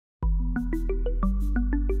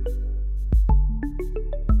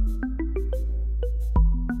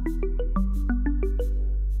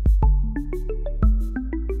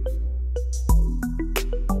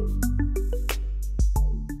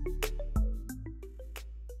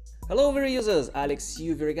Hello VRay users, Alex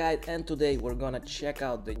you VRayguide, and today we're gonna check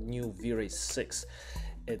out the new VRay 6.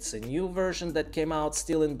 It's a new version that came out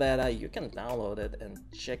still in beta. You can download it and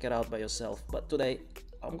check it out by yourself, but today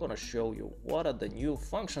I'm gonna show you what are the new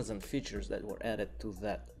functions and features that were added to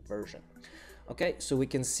that version. Okay, so we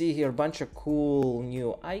can see here a bunch of cool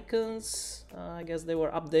new icons. I guess they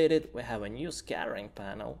were updated. We have a new scattering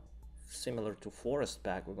panel similar to Forest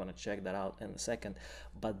Pack. We're going to check that out in a second,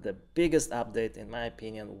 but the biggest update in my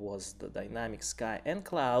opinion was the dynamic sky and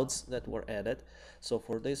clouds that were added. So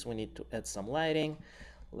for this we need to add some lighting.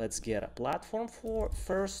 Let's get a platform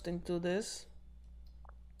first into this.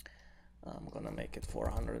 I'm gonna make it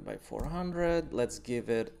 400 by 400. Let's give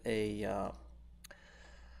it a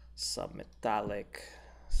some metallic,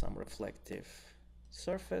 some reflective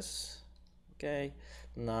surface. Okay,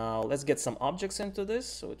 now let's get some objects into this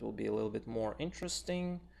so it will be a little bit more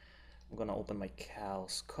interesting. I'm gonna open my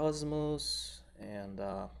Chaos Cosmos and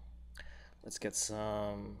let's get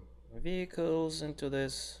some vehicles into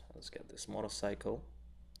this. Let's get this motorcycle.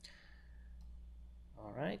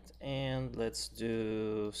 All right, and let's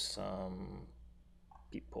do some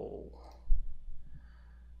people.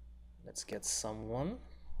 Let's get someone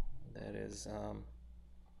that is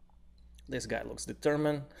this guy looks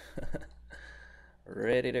determined.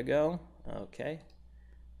 Ready to go. Okay,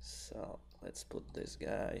 so let's put this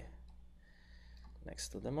guy next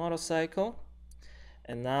to the motorcycle,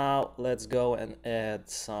 and now let's go and add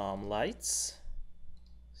some lights.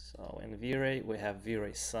 So in VRay we have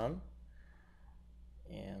VRay Sun,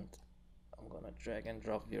 and I'm gonna drag and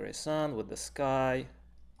drop VRay Sun with the sky.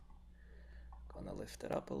 Gonna lift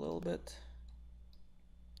it up a little bit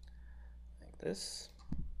like this,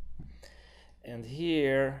 and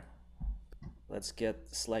here let's get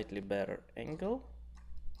slightly better angle,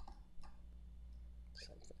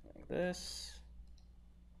 something like this,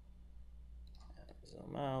 and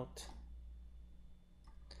zoom out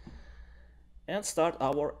and start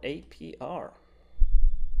our APR.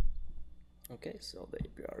 Okay, so the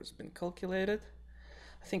APR has been calculated.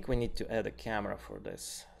 I think we need to add a camera for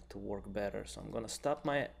this to work better, so I'm gonna stop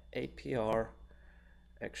my APR.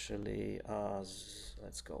 Actually,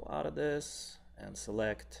 let's go out of this and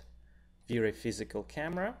select VRay physical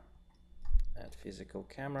camera. Add physical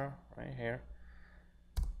camera right here.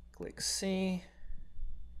 Click C.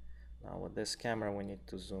 Now with this camera we need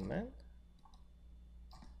to zoom in.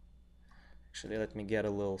 Actually, let me get a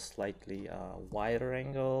little slightly wider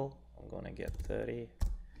angle. I'm gonna get 30.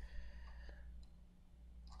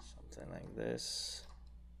 Something like this.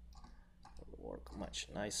 Will work much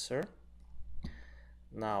nicer.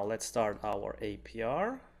 Now let's start our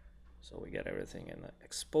APR. So we get everything in the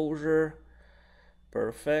exposure.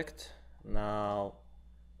 Perfect. Now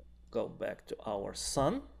go back to our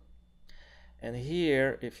sun. And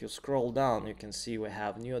here, if you scroll down, you can see we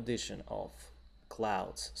have new addition of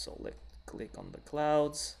clouds. So let's click on the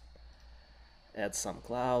clouds, add some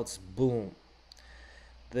clouds, boom.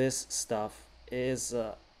 This stuff is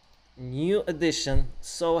a new addition.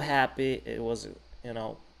 So happy. It was,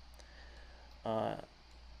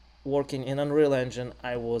 working in Unreal Engine.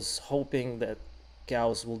 I was hoping that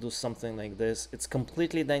Chaos will do something like this. It's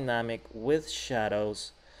completely dynamic with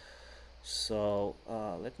shadows. So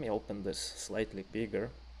let me open this slightly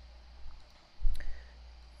bigger,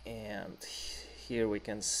 and here we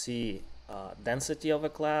can see density of the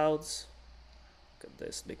clouds. Look at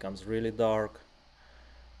this, becomes really dark.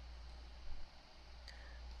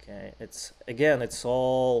 Okay, it's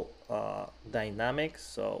all dynamic,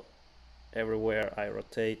 so everywhere I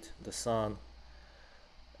rotate the sun,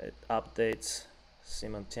 it updates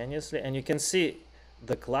simultaneously, and you can see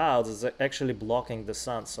the clouds is actually blocking the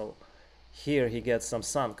sun. So here he gets some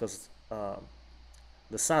sun because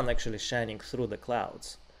the sun actually shining through the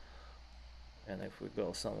clouds. And if we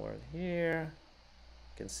go somewhere here,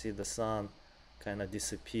 you can see the sun kind of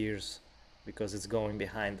disappears because it's going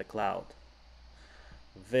behind the cloud.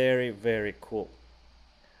 Very, very cool.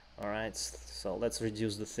 All right, so let's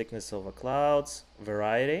reduce the thickness of the clouds,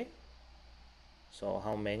 variety, so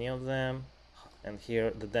how many of them, and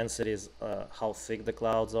here the density is how thick the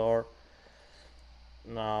clouds are.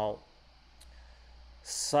 Now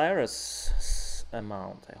cirrus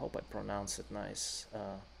amount, I hope I pronounce it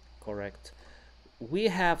correct. We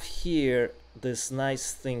have here this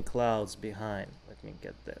nice thin clouds behind. Let me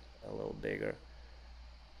get that a little bigger.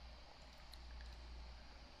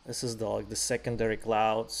 This is like the secondary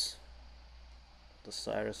clouds, the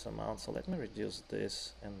cirrus amount. So let me reduce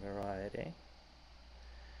this in variety.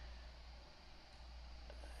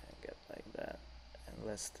 And get like that, and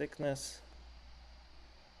less thickness.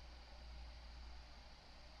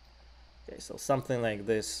 Okay, so something like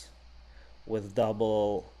this with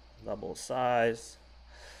double double size,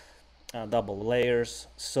 double layers.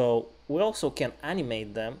 So we also can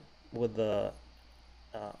animate them with the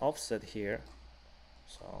offset here.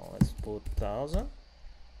 So let's put 1000.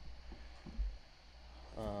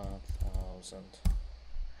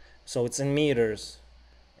 So it's in meters,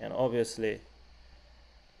 and obviously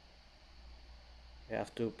you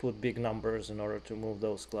have to put big numbers in order to move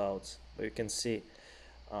those clouds. But you can see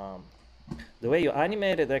the way you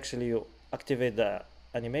animate it, actually you activate the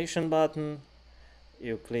animation button,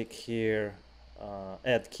 you click here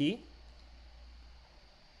add key,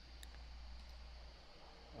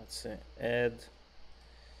 let's say add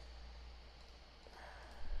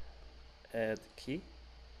key.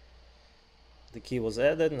 The key was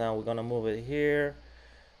added. Now we're gonna move it here.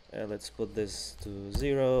 Let's put this to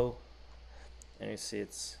 0, and you see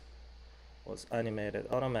it was animated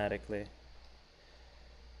automatically.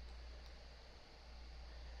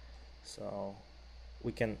 So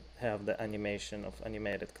we can have the animation of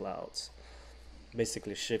animated clouds,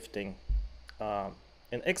 basically shifting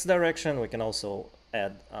in X direction. We can also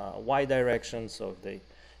add Y direction, so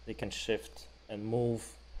they can shift and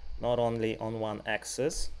move not only on one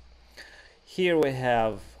axis. Here we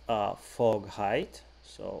have fog height,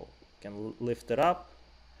 so we can lift it up,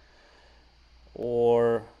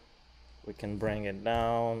 or we can bring it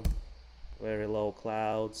down, very low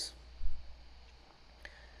clouds.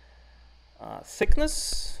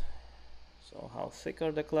 Thickness, so how thick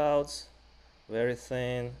are the clouds? Very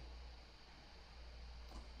thin.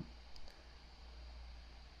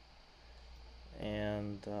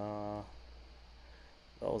 And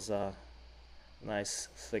those are nice,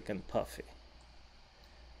 thick and puffy.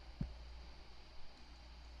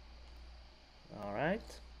 All right.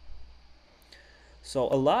 So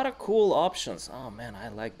a lot of cool options. Oh man, I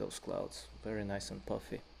like those clouds. Very nice and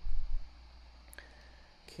puffy.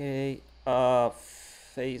 Okay,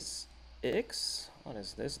 phase X. What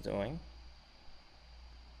is this doing?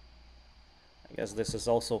 I guess this is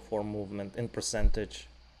also for movement in percentage.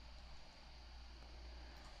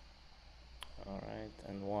 All right,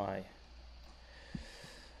 and Y.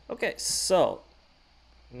 Okay, so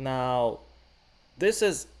now this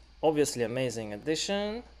is obviously amazing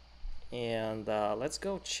addition, and let's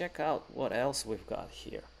go check out what else we've got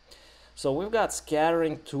here. So we've got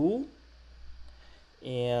scattering tool,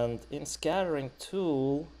 and in scattering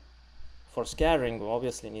tool, for scattering we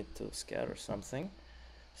obviously need to scatter something.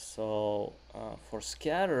 So for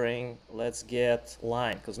scattering, let's get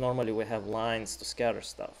line, because normally we have lines to scatter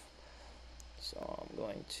stuff. So I'm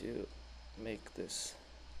going to make this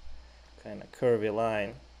kind of curvy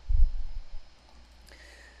line.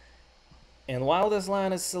 And while this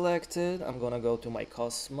line is selected, I'm gonna go to my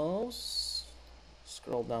Cosmos,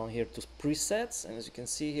 scroll down here to presets, and as you can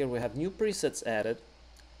see here we have new presets added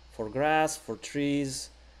for grass, for trees,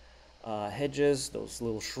 hedges, those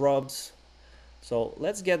little shrubs. So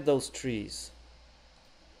let's get those trees.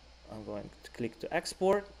 I'm going to click to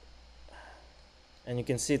export, and you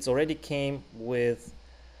can see it's already came with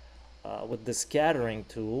the scattering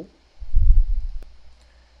tool,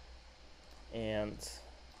 and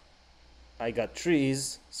I got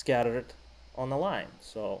trees scattered on a line.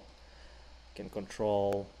 So I can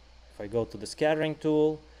control, if I go to the scattering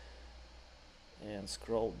tool and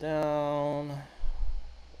scroll down,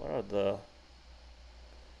 what are the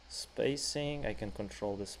spacing? I can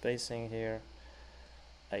control the spacing here.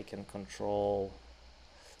 I can control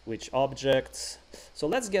which objects. So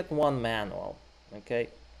let's get one manual. Okay,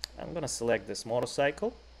 I'm gonna select this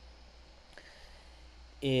motorcycle,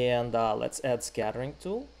 and let's add scattering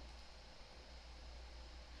tool.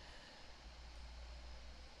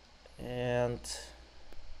 And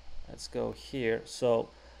let's go here. So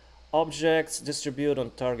objects, distribute on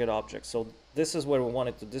target object. So this is where we want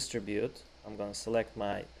it to distribute. I'm going to select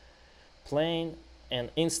my plane and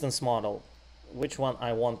instance model, which one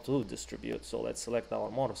I want to distribute. So let's select our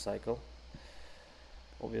motorcycle.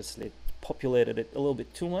 Obviously it populated it a little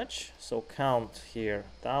bit too much, so count here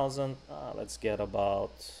 1000. Let's get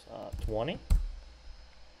about 20.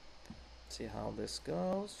 See how this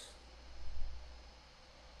goes.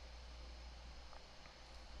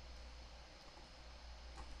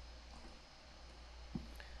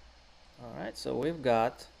 Alright, so we've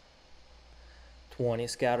got 20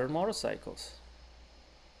 scattered motorcycles.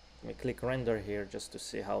 Let me click render here just to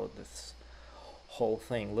see how this whole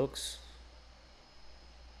thing looks.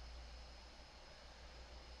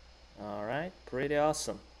 Alright, pretty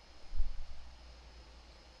awesome.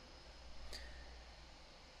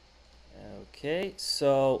 Okay,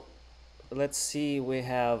 so let's see, we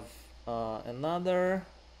have another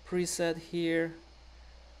preset here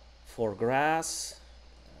for grass.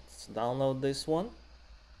 Let's download this one.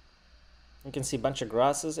 You can see a bunch of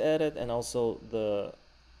grasses added, and also the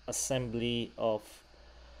assembly of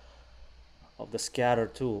the scatter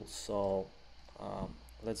tool. So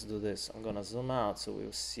let's do this. I'm gonna zoom out so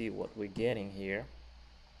we'll see what we're getting here,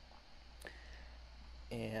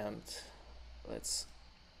 and let's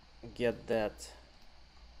get that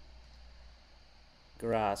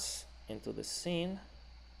grass into the scene.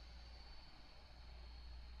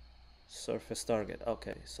 Surface target.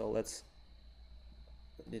 Okay, so let's,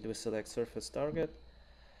 did we select surface target?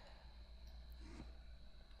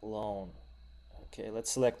 Lone. Okay,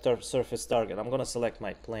 let's select surface target. I'm gonna select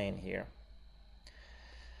my plane here,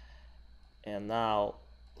 and now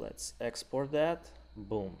let's export that.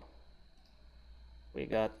 Boom, we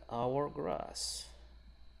got our grass.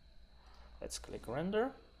 Let's click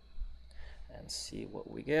render and see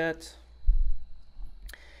what we get.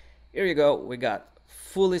 Here you go, we got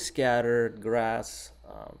fully scattered grass,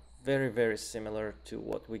 very similar to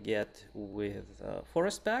what we get with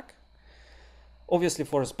forest pack. Obviously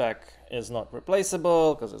forest pack is not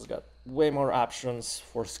replaceable because it's got way more options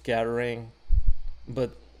for scattering,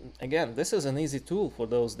 but again, this is an easy tool for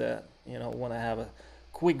those that, you know, want to have a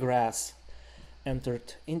quick grass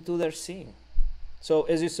entered into their scene. So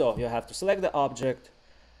as you saw, you have to select the object,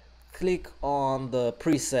 click on the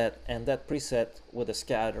preset, and that preset with the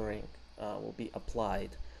scattering will be applied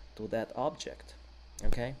to that object.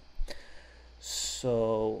 Okay,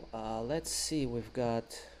 so let's see, we've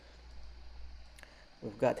got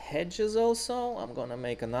hedges also. I'm gonna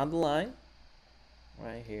make another line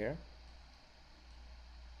right here,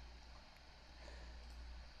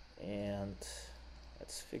 and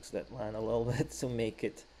let's fix that line a little bit to make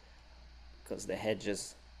it, because the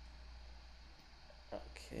hedges,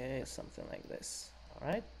 okay, something like this. All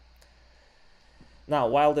right, now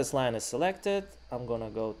while this line is selected, I'm gonna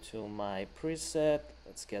go to my preset.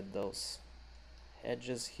 Let's get those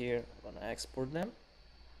hedges here. I'm gonna export them,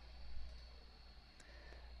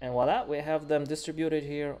 and voila, we have them distributed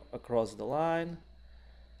here across the line.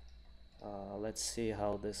 Let's see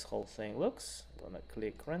how this whole thing looks. I'm gonna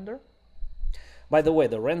click render. By the way,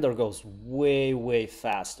 the render goes way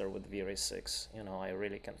faster with VRay 6. You know, I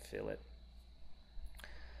really can feel it.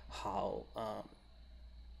 How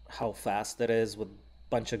fast it is with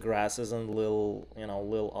bunch of grasses and little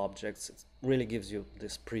objects. It really gives you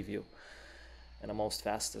this preview in the most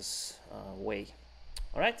fastest way.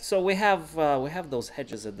 All right, so we have those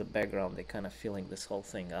hedges at the background. They're kind of filling this whole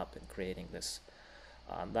thing up and creating this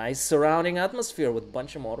nice surrounding atmosphere with a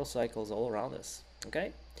bunch of motorcycles all around us.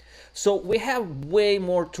 Okay, so we have way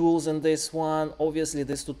more tools in this one. Obviously,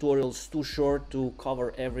 this tutorial is too short to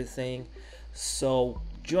cover everything, so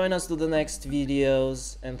join us to the next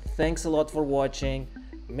videos, and thanks a lot for watching.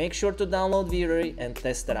 Make sure to download VRay and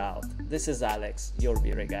test it out. This is Alex, your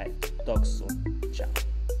VRay guide. Talk soon. Ciao.